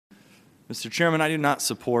Mr. Chairman, I do not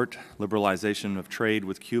support liberalization of trade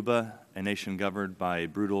with Cuba, a nation governed by a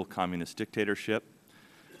brutal communist dictatorship.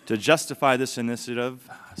 To justify this initiative,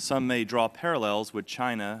 some may draw parallels with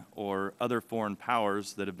China or other foreign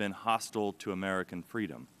powers that have been hostile to American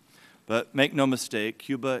freedom. But make no mistake,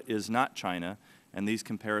 Cuba is not China, and these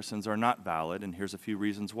comparisons are not valid, and here's a few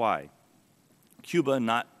reasons why. Cuba,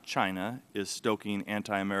 not China, is stoking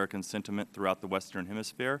anti-American sentiment throughout the Western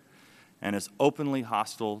Hemisphere and is openly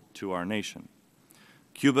hostile to our nation.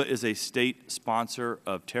 Cuba is a state sponsor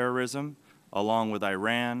of terrorism, along with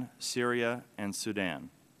Iran, Syria, and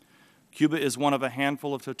Sudan. Cuba is one of a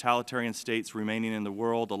handful of totalitarian states remaining in the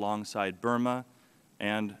world alongside Burma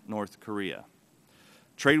and North Korea.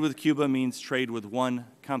 Trade with Cuba means trade with one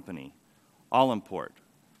company, All-Import.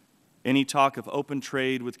 Any talk of open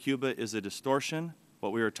trade with Cuba is a distortion.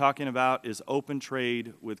 What we are talking about is open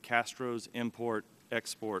trade with Castro's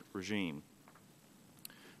import-export regime.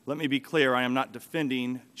 Let me be clear, I am not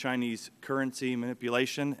defending Chinese currency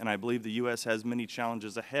manipulation, and I believe the U.S. has many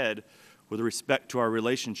challenges ahead with respect to our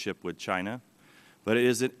relationship with China, but it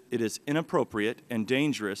is inappropriate and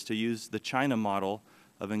dangerous to use the China model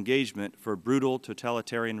of engagement for a brutal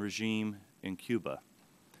totalitarian regime in Cuba.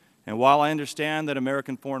 And while I understand that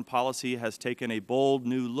American foreign policy has taken a bold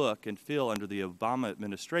new look and feel under the Obama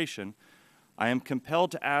administration, I am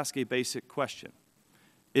compelled to ask a basic question.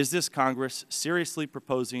 Is this Congress seriously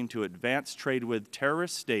proposing to advance trade with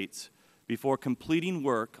terrorist states before completing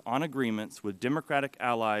work on agreements with democratic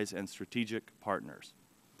allies and strategic partners?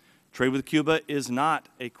 Trade with Cuba is not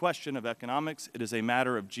a question of economics. It is a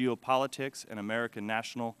matter of geopolitics and American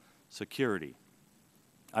national security.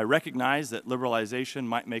 I recognize that liberalization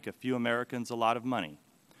might make a few Americans a lot of money,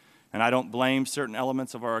 and I don't blame certain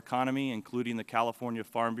elements of our economy, including the California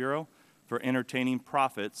Farm Bureau, for entertaining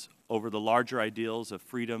profits over the larger ideals of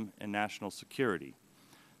freedom and national security.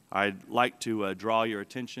 I'd like to draw your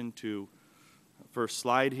attention to the first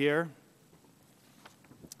slide here.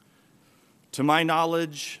 To my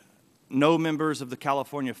knowledge, no members of the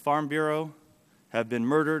California Farm Bureau have been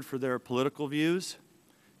murdered for their political views.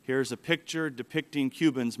 Here's a picture depicting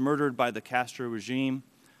Cubans murdered by the Castro regime,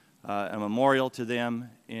 a memorial to them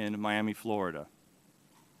in Miami, Florida.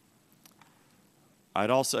 I'd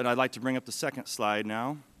like to bring up the second slide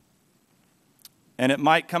now. And it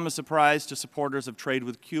might come as a surprise to supporters of trade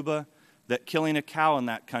with Cuba that killing a cow in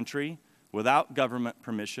that country without government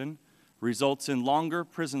permission results in longer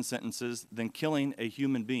prison sentences than killing a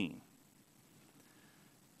human being.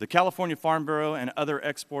 The California Farm Bureau and other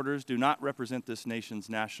exporters do not represent this nation's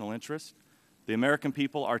national interest. The American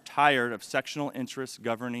people are tired of sectional interests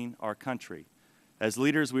governing our country. As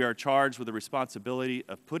leaders, we are charged with the responsibility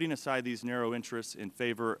of putting aside these narrow interests in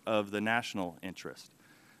favor of the national interest.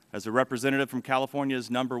 As a representative from California's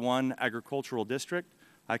 #1 agricultural district,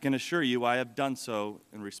 I can assure you I have done so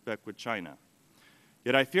in respect with China.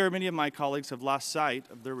 Yet I fear many of my colleagues have lost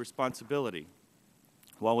sight of their responsibility.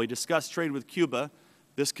 While we discuss trade with Cuba,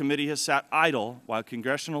 this committee has sat idle while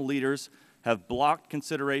congressional leaders have blocked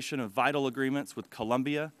consideration of vital agreements with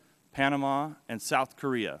Colombia, Panama, and South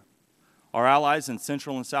Korea. Our allies in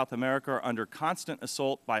Central and South America are under constant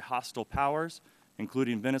assault by hostile powers,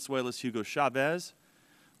 including Venezuela's Hugo Chavez.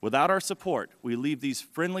 Without our support, we leave these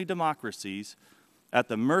friendly democracies at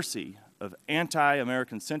the mercy of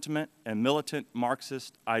anti-American sentiment and militant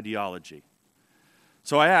Marxist ideology.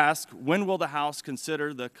 So I ask, when will the House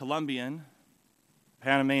consider the Colombian,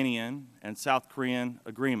 Panamanian, and South Korean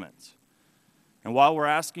agreements? And while we're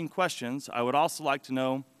asking questions, I would also like to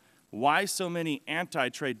know why so many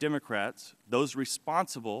anti-trade Democrats, those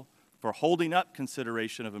responsible for holding up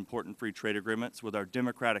consideration of important free trade agreements with our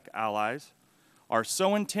Democratic allies, are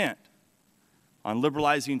so intent on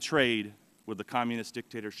liberalizing trade with the communist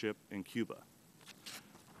dictatorship in Cuba.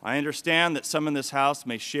 I understand that some in this House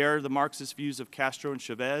may share the Marxist views of Castro and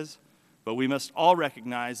Chavez, but we must all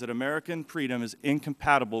recognize that American freedom is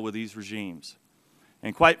incompatible with these regimes.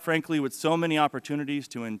 And quite frankly, with so many opportunities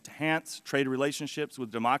to enhance trade relationships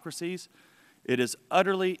with democracies, it is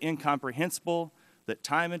utterly incomprehensible that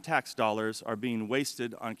time and tax dollars are being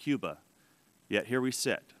wasted on Cuba. Yet here we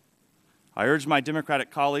sit. I urge my Democratic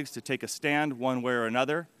colleagues to take a stand one way or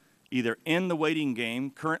another, either end the waiting game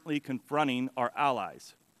currently confronting our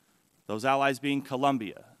allies, those allies being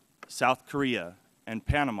Colombia, South Korea, and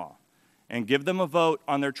Panama, and give them a vote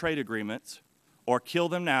on their trade agreements, or kill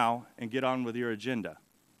them now and get on with your agenda.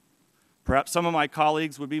 Perhaps some of my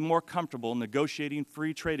colleagues would be more comfortable negotiating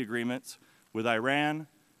free trade agreements with Iran,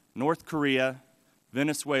 North Korea,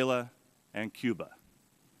 Venezuela, and Cuba.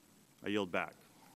 I yield back.